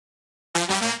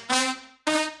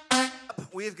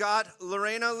we've got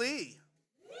Lorena Leigh.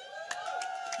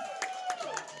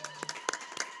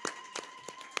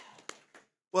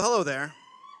 Well, hello there.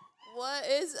 What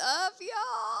is up,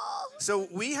 y'all? So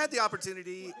we had the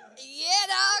opportunity. Yeah,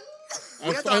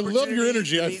 dog. I love your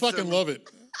energy. I fucking love it.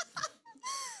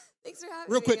 Thanks for having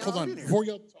me. Real quick, hold on. Before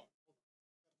y'all talk.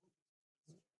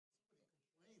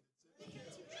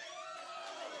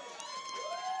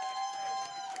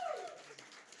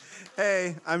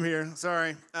 Hey, I'm here.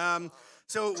 Sorry.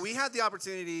 So we had the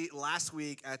opportunity last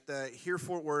week at the Here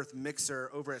Fort Worth Mixer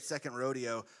over at Second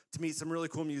Rodeo to meet some really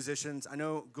cool musicians. I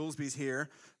know Goolsby's here.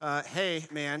 Hey,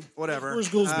 man, whatever. Where's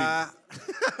Goolsby?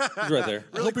 He's right there.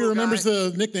 I hope he remembers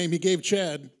the nickname he gave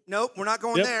Chad. Nope, we're not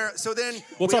going there. So then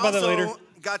We'll talk about that later.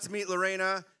 Got to meet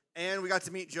Lorena. And we got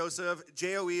to meet Joseph.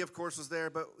 JOE, of course, was there,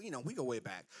 but, you know, we go way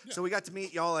back. Yeah. So we got to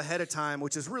meet y'all ahead of time,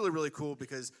 which is really, really cool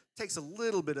because it takes a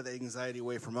little bit of the anxiety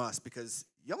away from us because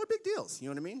y'all are big deals, you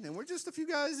know what I mean? And we're just a few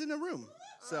guys in a room.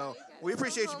 So we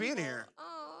appreciate you being here.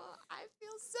 Oh, I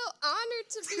feel so honored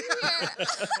to be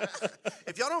here.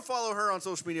 If y'all don't follow her on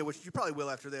social media, which you probably will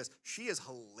after this, she is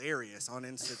hilarious on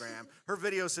Instagram. Her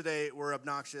videos today were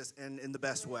obnoxious and in the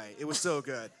best way. It was so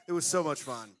good. It was so much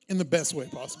fun. In the best way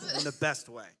possible. In the best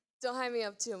way. Don't hype me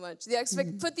up too much.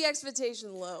 Put the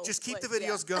expectation low. Just keep the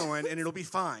videos going, and it'll be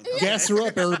fine. Okay? Gas her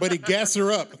up, everybody. Gas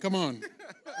her up. Come on.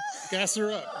 Gas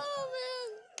her up. Oh,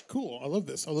 man. Cool. I love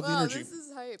this. I love the energy. This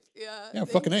is hype. Yeah. Yeah,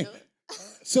 fucking A.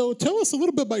 So tell us a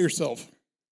little bit about yourself.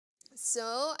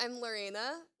 So I'm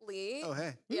Lorena Leigh. Oh,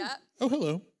 hey. Yeah. Oh,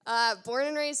 hello. Born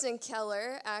and raised in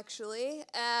Keller, actually,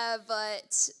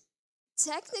 but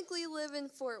technically live in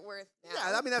Fort Worth now.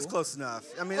 Yeah, I mean, that's close enough.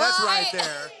 I mean, that's right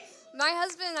there. My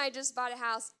husband and I just bought a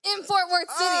house in Fort Worth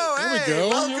City. Oh, hey, there we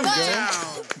go. There we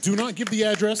go. Do not give the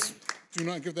address. Do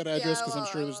not give that address because I'm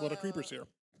sure there's a lot of creepers here.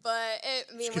 But,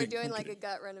 we're doing like a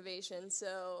gut renovation,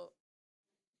 so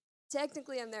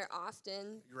technically I'm there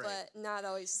often, but not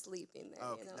always sleeping there.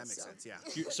 Okay, that makes sense, yeah.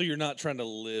 So you're not trying to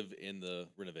live in the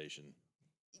renovation?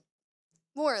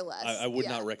 More or less. I would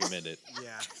not recommend it.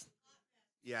 Yeah.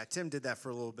 Yeah, Tim did that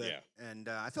for a little bit, and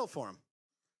I felt for him.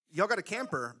 Y'all got a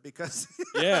camper because...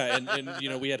 Yeah, and you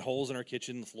know, we had holes in our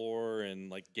kitchen floor and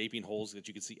like gaping holes that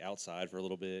you could see outside for a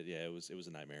little bit. Yeah, it was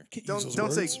a nightmare.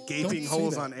 Don't say gaping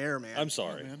holes on air, man. I'm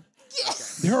sorry. Man. Okay.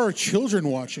 There are children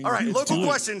watching. All right, local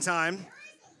question time.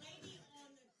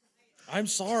 I'm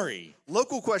sorry.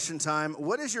 Local question time.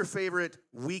 What is your favorite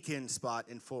weekend spot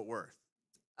in Fort Worth?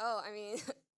 Oh, I mean...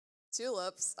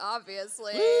 Tulips,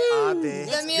 obviously.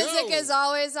 The music is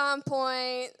always on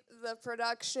point. The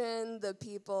production, the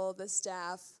people, the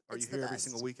staff. Are you here every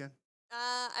single weekend?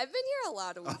 I've been here a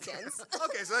lot of weekends.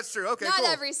 Okay, so that's true. Okay, Not cool.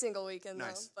 every single weekend,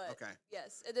 nice. though. But okay.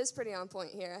 Yes, it is pretty on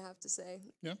point here, I have to say.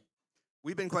 Yeah.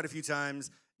 We've been quite a few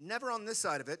times. Never on this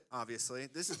side of it, obviously.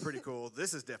 This is pretty cool.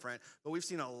 This is different. But we've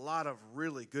seen a lot of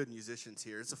really good musicians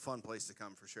here. It's a fun place to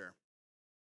come for sure.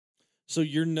 So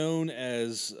you're known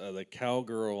as the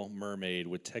Cowgirl-Mermaid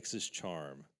with Texas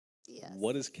charm. Yes.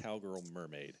 What is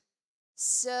Cowgirl-Mermaid?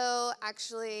 So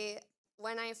actually,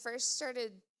 when I first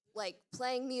started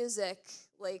playing music,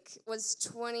 was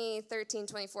 2013,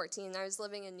 2014. I was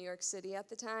living in New York City at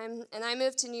the time, and I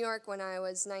moved to New York when I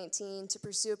was 19 to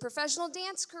pursue a professional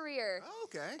dance career. Oh,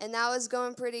 okay. And that was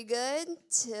going pretty good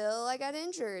till I got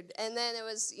injured. And then it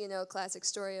was, a classic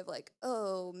story of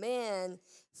oh man,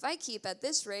 if I keep at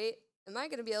this rate, am I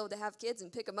going to be able to have kids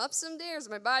and pick them up someday, or is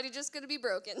my body just going to be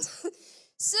broken?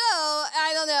 So,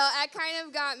 I don't know, it kind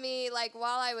of got me,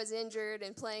 while I was injured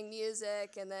and playing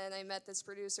music, and then I met this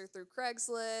producer through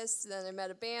Craigslist, then I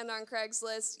met a band on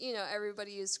Craigslist.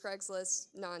 Everybody used Craigslist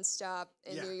nonstop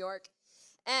in New York.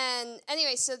 And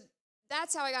anyway, so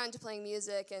that's how I got into playing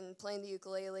music and playing the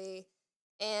ukulele.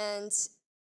 And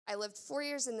I lived 4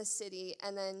 years in the city,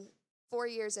 and then 4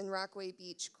 years in Rockaway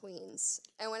Beach, Queens.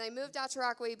 And when I moved out to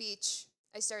Rockaway Beach,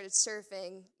 I started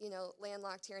surfing,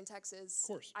 landlocked here in Texas. Of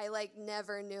course. I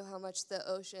never knew how much the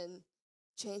ocean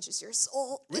changes your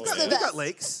soul. We got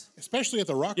lakes. Especially at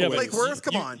the Rockaway. Yeah, Lake Worth,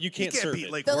 come on. You can't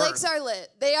beat Lake The Worth. lakes are lit.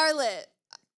 They are lit.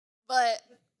 But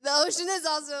the ocean is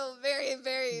also very,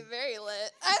 very, very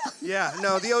lit. Yeah,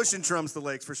 no, the ocean trumps the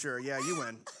lakes for sure. Yeah, you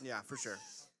win. Yeah, for sure.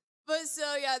 But so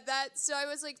I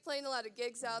was playing a lot of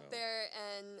gigs out there,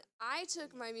 and I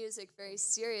took my music very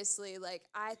seriously.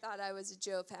 I thought I was a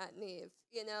Joe Pat Neve,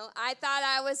 I thought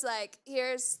I was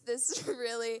here's this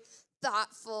really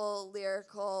thoughtful,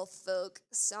 lyrical folk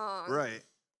song. Right.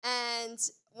 And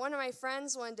one of my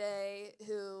friends one day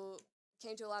who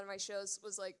came to a lot of my shows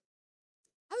was I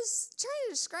was trying to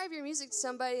describe your music to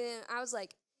somebody, and I was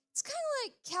it's kind of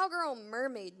like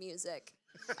Cowgirl-Mermaid music.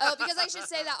 Oh, because I should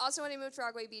say that also when I moved to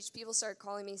Rockaway Beach, people started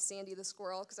calling me Sandy the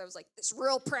Squirrel because I was like this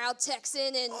real proud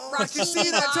Texan and I can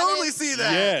see that. Totally see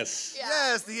that. Yes. Yeah.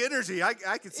 Yes, the energy. I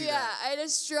can see Yeah, that. I had a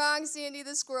strong Sandy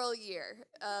the Squirrel year,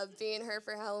 being her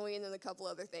for Halloween and a couple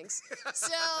other things.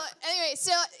 So anyway,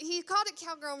 so he called it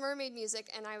Cowgirl-Mermaid music,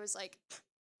 and I was like,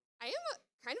 I am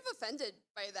kind of offended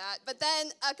by that. But then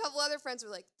a couple other friends were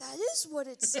like, that is what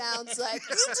it sounds like.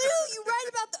 You do. You write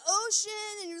about the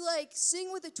ocean, and you like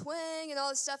sing with a twang and all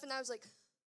this stuff. And I was like,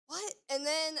 what? And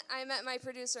then I met my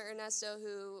producer, Ernesto,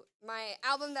 who my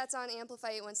album that's on Amplify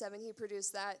 817, he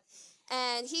produced that.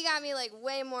 And he got me like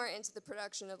way more into the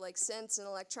production of like synths and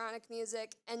electronic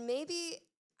music. And maybe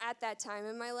at that time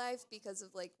in my life, because of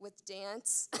like with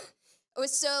dance, I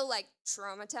was so like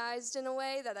traumatized in a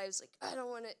way that I was like, I don't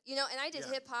want to, you know, and I did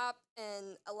hip hop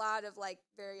and a lot of like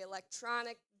very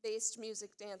electronic based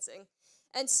music dancing.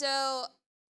 And so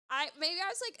maybe I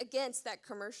was like against that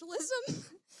commercialism.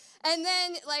 And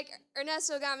then like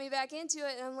Ernesto got me back into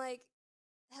it, and I'm like,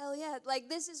 hell yeah, like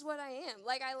this is what I am.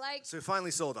 Like I like. So you finally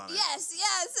sold on it. Yes,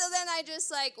 yeah. So then I just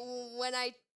like when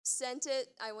I sent it,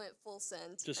 I went full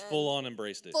send. Just full on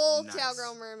embraced it. Full Nice.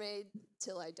 Cowgirl-Mermaid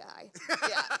till I die.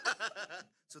 Yeah.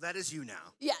 So that is you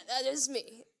now. Yeah, that is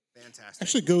me. Fantastic.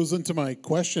 Actually goes into my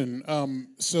question.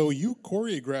 So you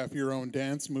choreograph your own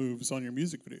dance moves on your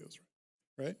music videos,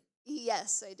 right?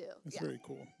 Yes, I do. That's yeah. very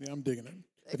cool. Yeah, I'm digging it.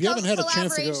 If you haven't had a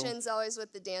chance to go, collaborations always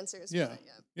with the dancers. yeah, but,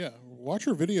 yeah, watch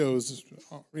her videos,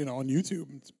 on YouTube.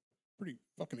 It's pretty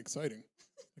fucking exciting.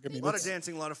 Like, I mean, A lot of it's-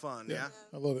 dancing, a lot of fun. Yeah.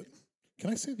 I love it. Can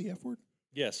I say the F word?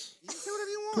 Yes. You can say whatever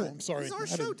you want. Cool. I'm sorry. It's our I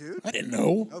show, didn't- dude. I didn't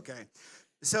know. Okay.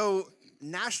 So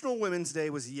National Women's Day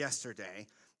was yesterday,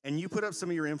 and you put up some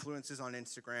of your influences on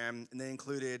Instagram, and they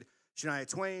included Shania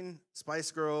Twain,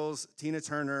 Spice Girls, Tina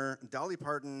Turner, Dolly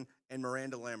Parton, and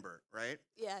Miranda Lambert, right?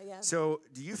 yeah, yeah. So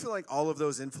do you feel like all of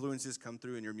those influences come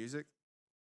through in your music?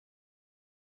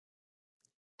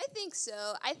 I think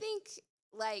so. I think,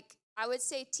 like, I would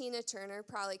say Tina Turner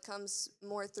probably comes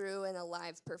more through in a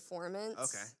live performance.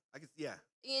 Okay. Yeah.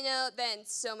 You know, than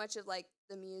so much of, like,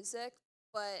 the music.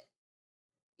 But,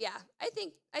 yeah, I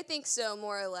think so,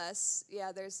 more or less.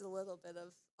 Yeah, there's a little bit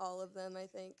of all of them, I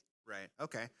think. Right.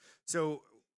 Okay. So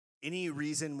any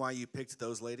reason why you picked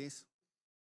those ladies?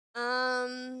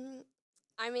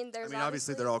 I mean, there's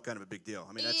Obviously they're all kind of a big deal.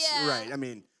 I mean, that's Yeah. right. I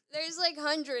mean, there's like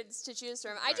hundreds to choose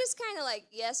from. I Right. just kind of like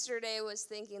yesterday was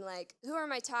thinking like, who are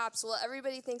my tops? Well,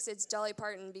 everybody thinks it's Dolly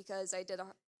Parton because I did a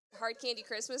Hard Candy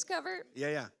Christmas cover.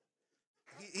 yeah.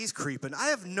 He's creeping. I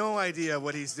have no idea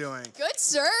what he's doing. Good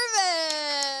service.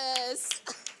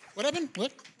 What happened?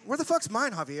 What? Where the fuck's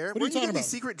mine, Javier? What are you Where you talking getting these about?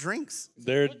 secret drinks?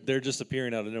 They're just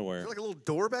appearing out of Is nowhere. there like a little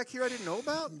door back here I didn't know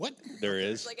about? What? There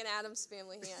It's is. like an Addams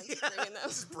Family hand Yeah, bringing them.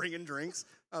 just bringing drinks.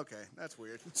 Okay, that's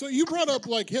weird. So you brought up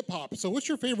like hip hop. So what's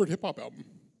your favorite hip hop album?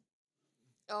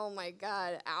 Oh my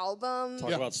God, album. Talk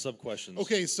Yeah. about sub questions.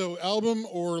 Okay, so album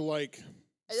or like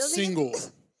I don't think single?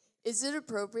 Is it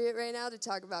appropriate right now to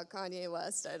talk about Kanye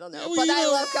West? I don't know, Yeah, well, but you I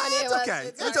know, love Kanye It's West. okay.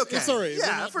 It's alright. okay. It's all right. We're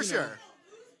Yeah, not, for you know. sure.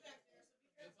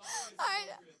 I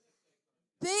know.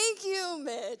 Thank you,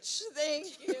 Mitch. Thank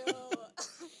you.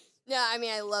 No, I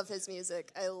mean, I love his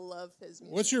music. I love his music.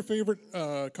 What's your favorite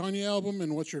Kanye album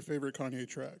and what's your favorite Kanye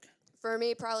track? For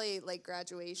me, probably like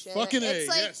Graduation. Fucking A, it's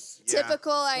like yes. Yeah,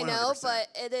 typical, I know, 100%. but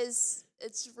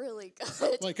it's really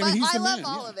good. Like, I but mean, he's I the love man,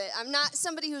 all yeah. of it. I'm not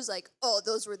somebody who's like, oh,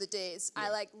 those were the days.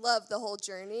 I like love the whole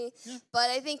journey. Yeah.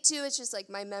 But I think too, it's just like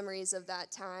my memories of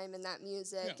that time and that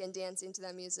music Yeah. and dancing to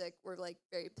that music were like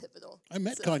very pivotal. I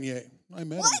met So- Kanye. I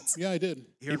met him. What? Yeah, I did.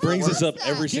 Here He brings for us up that?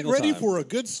 every Get single ready time. for a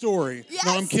good story. Yes.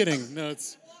 No, I'm kidding. No,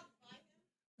 it's.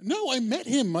 No, I met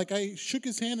him. Like I shook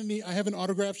his hand and I have an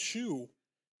autographed shoe.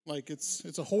 Like it's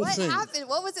a whole What thing. happened?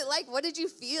 What was it like? What did you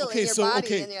feel in Okay, your so body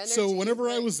and your energy? so whenever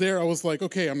I Like- was there, I was like,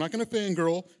 okay, I'm not gonna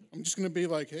fangirl. I'm just gonna be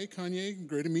like, hey, Kanye,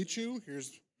 great to meet you.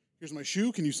 Here's my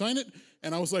shoe. Can you sign it?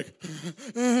 And I was like,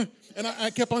 and I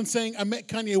kept on saying, I met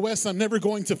Kanye West. I'm never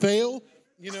going to fail.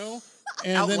 You know.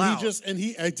 And Out then loud.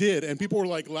 I did, and people were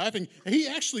like laughing. And he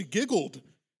actually giggled,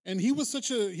 and he was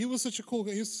such a cool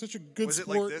guy. He was such a good Was it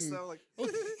sport. like this and- though? Like,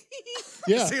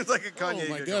 Yeah. seems like a Kanye. Oh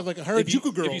my giggle. God, like a If you,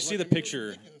 Harajuku girl. if you see the Like,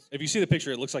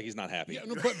 picture, it looks like he's not happy. yeah,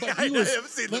 no, but I he was. haven't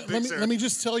seen the let me picture. let me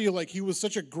just tell you, like he was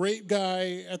such a great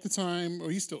guy at the time. Or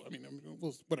he's still. I mean,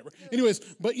 well, whatever. Anyways,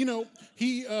 but you know,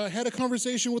 he had a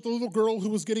conversation with a little girl who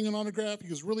was getting an autograph. He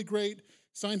was really great.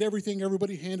 Signed everything.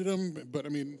 Everybody handed him. But I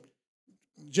mean,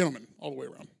 gentleman all the way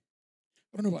around.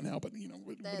 I don't know about now, but you know,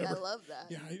 Then whatever. I love that.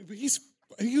 Yeah,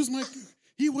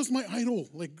 he was my idol,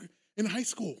 like in high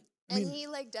school. And he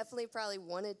like definitely probably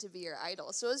wanted to be your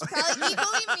idol, so it was probably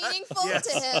equally meaningful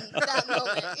to him that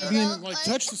moment. You know? Like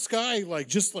touch the sky, like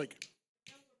just like.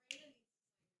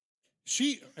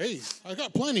 Hey, I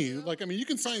got plenty. Like, I mean, you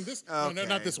can sign this. Okay. No,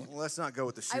 not this one. Well, let's not go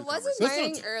with the shoe. I was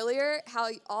conversation. admiring earlier how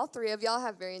all three of y'all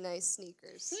have very nice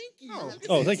sneakers. Thank you.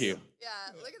 Oh, thank you. Yeah,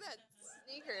 look at that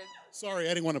sneaker. Sorry,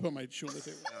 I didn't want to put my shoe on the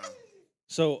table.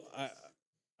 So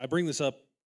I bring this up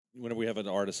whenever we have an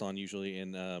artist on usually,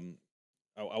 and I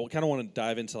kind of want to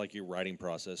dive into like your writing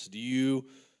process. Do you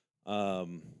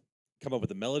come up with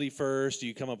the melody first? Do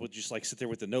you come up with just like sit there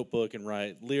with the notebook and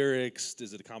write lyrics?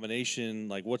 Is it a combination?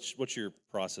 Like what's your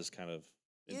process kind of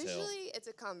entail? Usually it's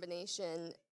a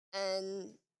combination,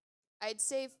 and I'd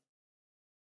say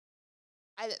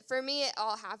for me it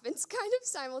all happens kind of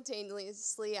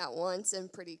simultaneously at once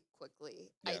and pretty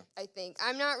quickly. Yeah. I think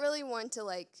I'm not really one to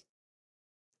like.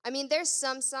 I mean, there's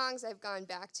some songs I've gone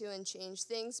back to and changed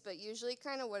things, but usually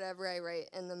kind of whatever I write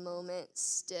in the moment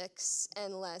sticks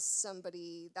unless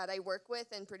somebody that I work with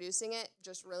and producing it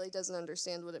just really doesn't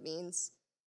understand what it means.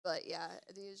 But yeah,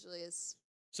 it usually is.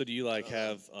 So do you like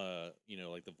have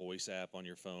like the voice app on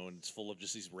your phone? It's full of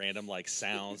just these random like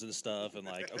sounds and stuff, and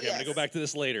like, okay, I'm gonna go back to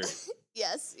this later.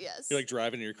 Yes. You're like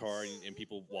driving in your car and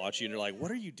people watch you and they're like,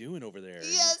 "What are you doing over there?"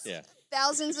 Yes. Yeah.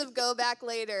 Thousands of go back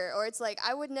later, or it's like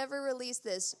I would never release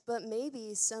this, but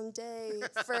maybe someday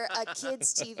for a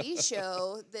kids TV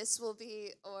show this will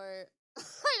be, or I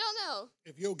don't know.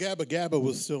 If Yo Gabba Gabba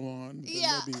was still on, then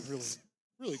that'd be really,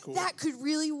 really cool. That could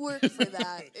really work for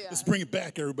that. Yeah. Let's bring it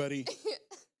back, everybody.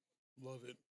 Love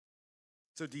it.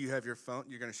 So do you have your phone?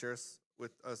 You're going to share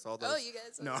with us all those? Oh, you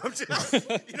guys. No, I'm just. You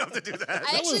don't have to do that.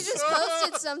 I actually just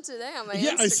posted some today on my Instagram.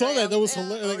 Yeah, I saw that. That was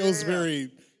hilarious. Like, it was yeah. very.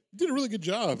 You did a really good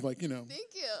job. Like, Thank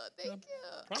you.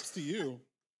 Props to you.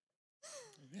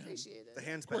 Yeah, Appreciate it. The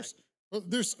hands of back. course. Well,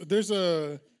 there's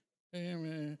a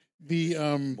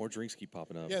the More drinks keep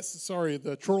popping up. Yes, sorry.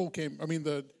 The troll came. I mean,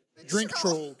 the drink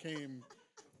troll came.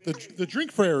 The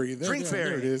drink fairy. Drink There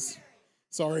fairy. it is.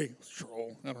 Sorry,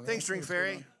 troll. I don't know. Thanks, Drink What's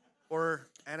going Fairy. Or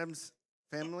Adam's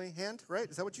family hand, right?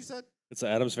 Is that what you said? It's the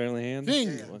Addams Family hand. Thing.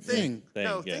 Yeah, yeah. What? Thing.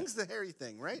 No, yeah. thing's the hairy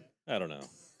thing, right? I don't know.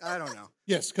 I don't know.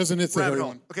 Yes, cousin. It's the Rabbit hairy hole.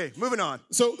 one. Okay, moving on.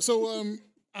 So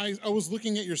I was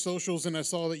looking at your socials and I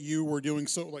saw that you were doing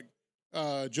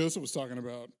Joseph was talking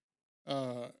about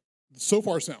so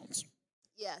far sounds.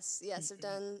 Yes, I've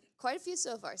done quite a few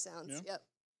so far sounds. Yeah? Yep.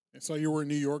 I saw you were in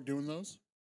New York doing those.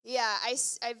 Yeah,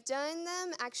 I've done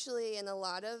them actually in a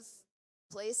lot of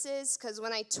places because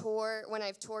when I've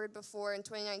toured before in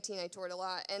 2019, I toured a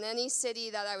lot. And any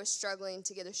city that I was struggling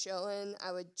to get a show in,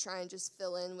 I would try and just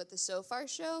fill in with the So Far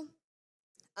show.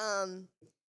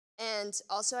 And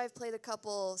also I've played a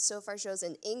couple So Far shows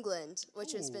in England,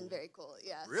 which has been very cool.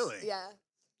 Yeah. Really? Yeah.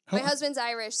 How- My husband's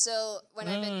Irish, so when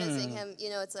I've been visiting him,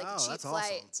 it's like Oh, a cheap that's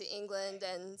flight awesome. to England,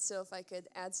 and so if I could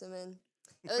add some in.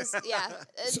 It was,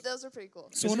 those were pretty cool.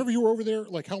 So whenever you were over there,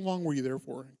 like how long were you there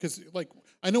for? Because like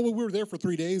I know we were there for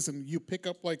 3 days, and you pick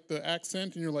up like the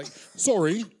accent, and you're like,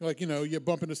 sorry, like you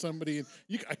bump into somebody, and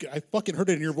I fucking heard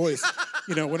it in your voice.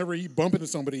 Whenever you bump into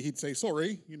somebody, he'd say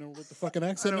sorry, with the fucking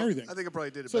accent and everything. I think I probably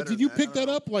did it So better did you than pick I that don't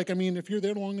know. up? Like I mean, if you're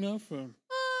there long enough.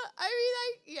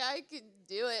 I could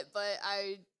do it, but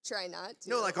I try not to.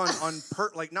 No, like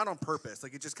like not on purpose.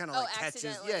 Like it just kind of Oh, like catches.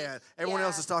 accidentally. Yeah. Everyone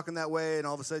else Yeah. is talking that way, and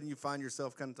all of a sudden you find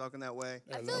yourself kind of talking that way.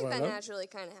 I feel like that naturally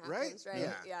kind of happens, right?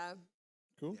 Yeah. Yeah.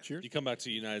 Cool. Cheers. You come back to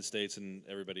the United States and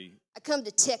everybody. I come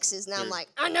to Texas, and I'm Sure. like,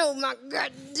 I know my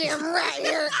goddamn right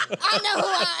here. I know who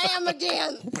I am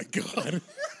again. Oh my god.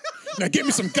 Now get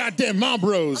me some goddamn Mom I'm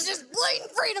Bros. just bleeding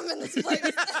freedom in this place.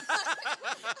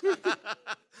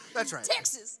 That's right.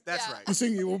 Texas. That's yeah. right. You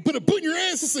sing, well, put a boot in your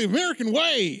ass. It's the American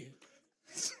way.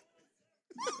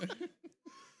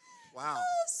 Wow.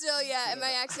 So yeah, and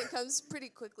my accent comes pretty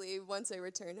quickly once I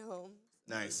return home.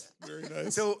 Nice. Very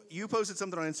nice. So you posted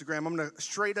something on Instagram. I'm gonna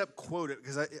straight up quote it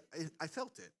because I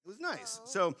felt it. It was nice. Oh.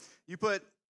 So you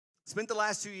spent the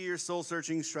last 2 years soul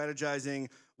searching, strategizing,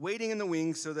 waiting in the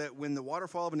wings so that when the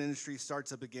waterfall of an industry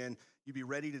starts up again, you'd be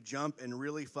ready to jump and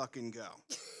really fucking go.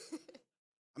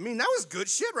 I mean, that was good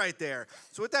shit right there.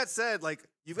 So with that said, like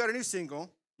you've got a new single,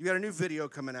 you got a new video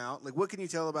coming out. Like what can you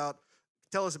tell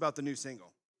us about the new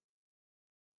single?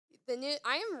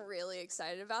 I am really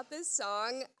excited about this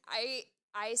song. I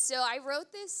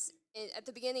wrote this at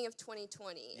the beginning of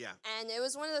 2020. Yeah. And it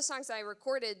was one of those songs that I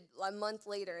recorded a month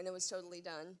later, and it was totally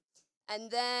done. And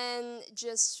then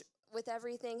just with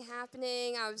everything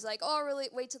happening, I was like, oh, I'll really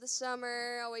wait till the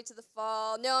summer. I'll wait till the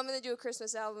fall. No, I'm going to do a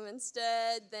Christmas album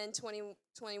instead. Then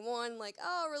 2021, like,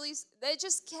 oh, I'll release. They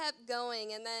just kept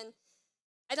going. And then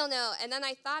I don't know. And then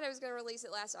I thought I was going to release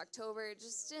it last October. It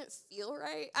just didn't feel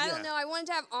right. I don't know. I wanted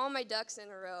to have all my ducks in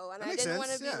a row. And I didn't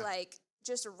want to be like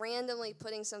just randomly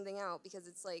putting something out because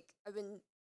it's like I've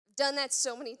done that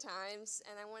so many times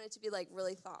and I want it to be like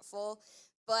really thoughtful.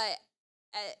 But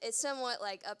it's somewhat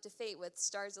like up to fate with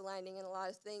stars aligning and a lot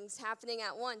of things happening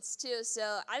at once too.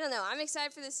 So I don't know. I'm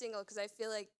excited for this single because I feel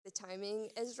like the timing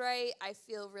is right. I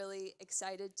feel really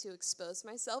excited to expose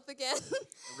myself again.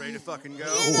 Ready to fucking go.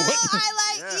 You know,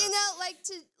 I like you know like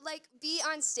to like be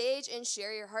on stage and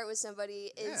share your heart with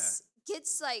somebody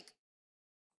gets like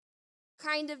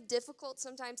kind of difficult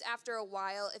sometimes after a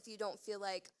while if you don't feel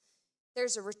like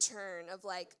there's a return of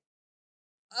like,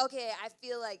 okay, I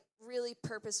feel like really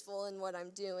purposeful in what I'm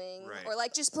doing. Right. Or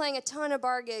like just playing a ton of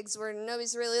bar gigs where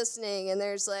nobody's really listening and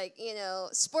there's like, you know,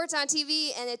 sports on TV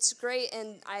and it's great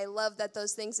and I love that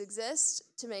those things exist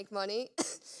to make money.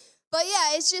 But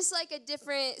yeah, it's just like a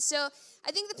different, so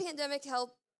I think the pandemic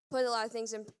helped put a lot of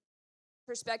things in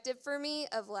perspective for me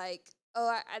of like,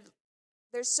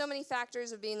 there's so many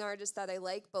factors of being an artist that I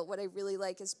like, but what I really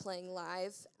like is playing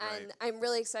live. Right. And I'm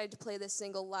really excited to play this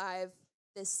single live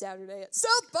this Saturday at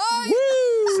South by.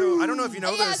 Woo! So I don't know if you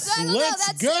know this. So I don't know.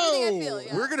 That's go. everything I feel.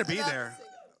 Yeah, We're gonna be about there. the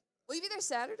single. Will you be there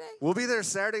Saturday? We'll be there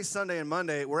Saturday, Sunday, and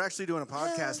Monday. We're actually doing a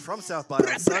podcast from South by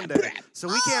on Sunday, so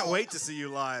we can't wait to see you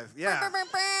live. Yeah.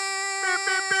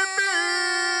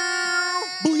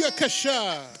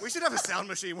 Booyakasha! We should have a sound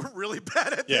machine. We're really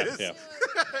bad at Yeah, this. yeah.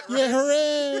 Yeah,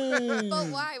 hooray! But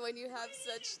why when you have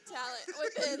such talent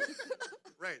within?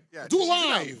 Right. Yeah. Do just it use your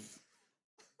mouth. live!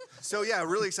 So yeah,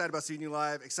 really excited about seeing you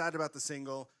live. Excited about the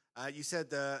single. You said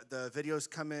the videos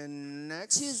come in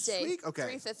next Tuesday, week. Okay.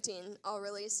 3:15. I'll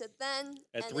release it then.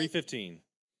 At and 3:15.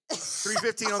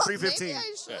 3:15 on 3:15. Maybe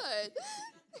I should.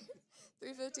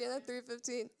 3:15 at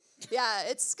 3:15. Yeah,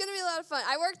 it's gonna be a lot of fun.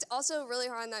 I worked also really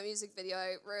hard on that music video.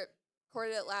 I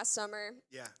recorded it last summer.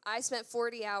 Yeah. I spent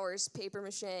 40 hours paper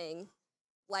macheing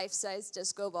life-size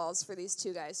disco balls for these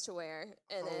two guys to wear.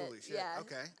 And Holy shit. Yeah.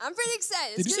 Okay. I'm pretty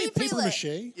excited. Did It's you gonna say be pretty paper lit.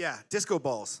 mache? Yeah. Disco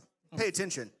balls. Pay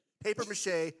attention. Paper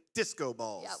mache disco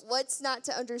balls. Yeah, what's not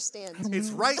to understand? It's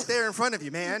right there in front of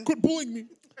you, man. Quit bullying me.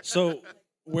 So,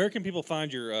 where can people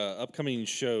find your upcoming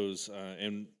shows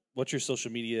and what's your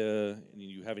social media? And do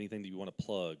you have anything that you want to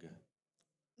plug?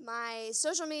 My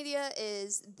social media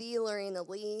is the Lorena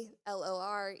Leigh,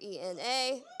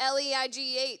 Lorena Leigh.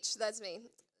 That's me,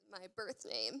 my birth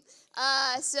name.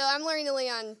 So I'm Lorena Leigh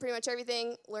on pretty much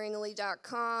everything.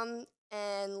 LorenaLeigh.com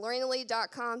and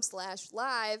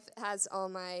LorenaLeigh.com/live has all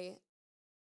my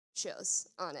shows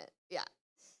on it. Yeah,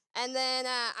 and then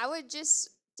I would just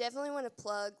definitely want to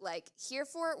plug like here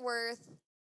Fort Worth.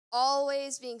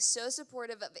 Always being so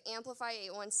supportive of Amplify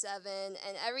 817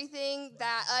 and everything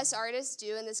that us artists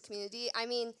do in this community. I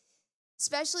mean,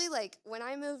 especially like when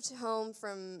I moved home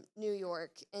from New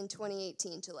York in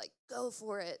 2018 to like go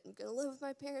for it. I'm gonna live with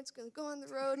my parents, gonna go on the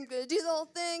road, I'm gonna do the whole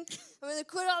thing. I'm gonna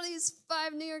quit all these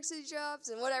 5 New York City jobs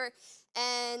and whatever.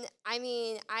 And I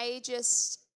mean,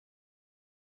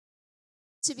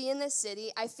 to be in this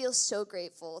city, I feel so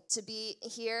grateful to be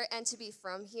here and to be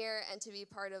from here and to be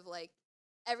part of like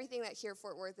everything that Here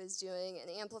Fort Worth is doing and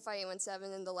Amplify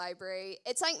 817 in the library.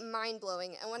 It's like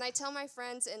mind-blowing. And when I tell my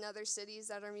friends in other cities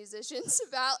that are musicians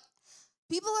about,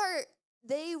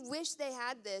 they wish they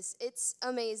had this. It's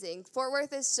amazing. Fort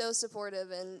Worth is so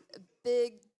supportive and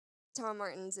big Tom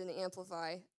Martins and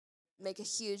Amplify make a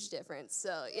huge difference.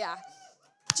 So yeah,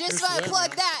 just want to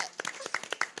plug that.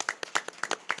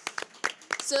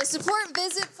 So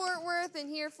visit Fort Worth and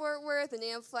Here Fort Worth and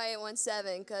Amplify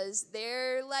 817 because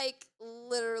they're like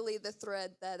literally the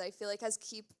thread that I feel like has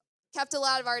kept a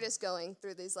lot of artists going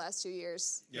through these last 2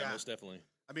 years. Yeah, most definitely.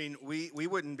 I mean, we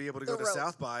wouldn't be able to go to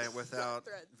South by without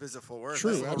Visit Fort Worth.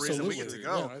 True, That's the whole reason we absolutely. get to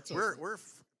go. Yeah, we're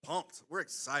pumped. We're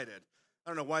excited. I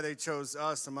don't know why they chose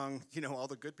us among, all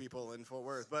the good people in Fort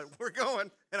Worth, but we're going,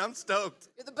 and I'm stoked.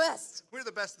 You're the best. We're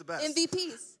the best of the best.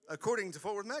 MVPs. According to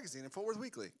Fort Worth Magazine and Fort Worth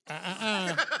Weekly.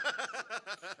 Yeah,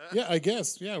 I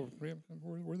guess. Yeah,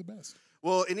 we're the best.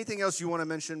 Well, anything else you want to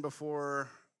mention before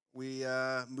we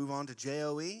move on to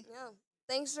JOE? Yeah.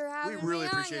 Thanks for having me. We really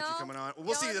on, appreciate you y'all. coming on.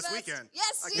 We'll see you this Y'all the weekend.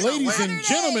 Yes, I see cannot you Ladies and Saturday.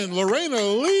 gentlemen, Lorena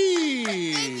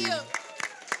Leigh. Thank you.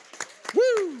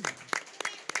 Woo!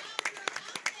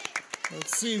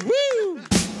 Let's see. Woo!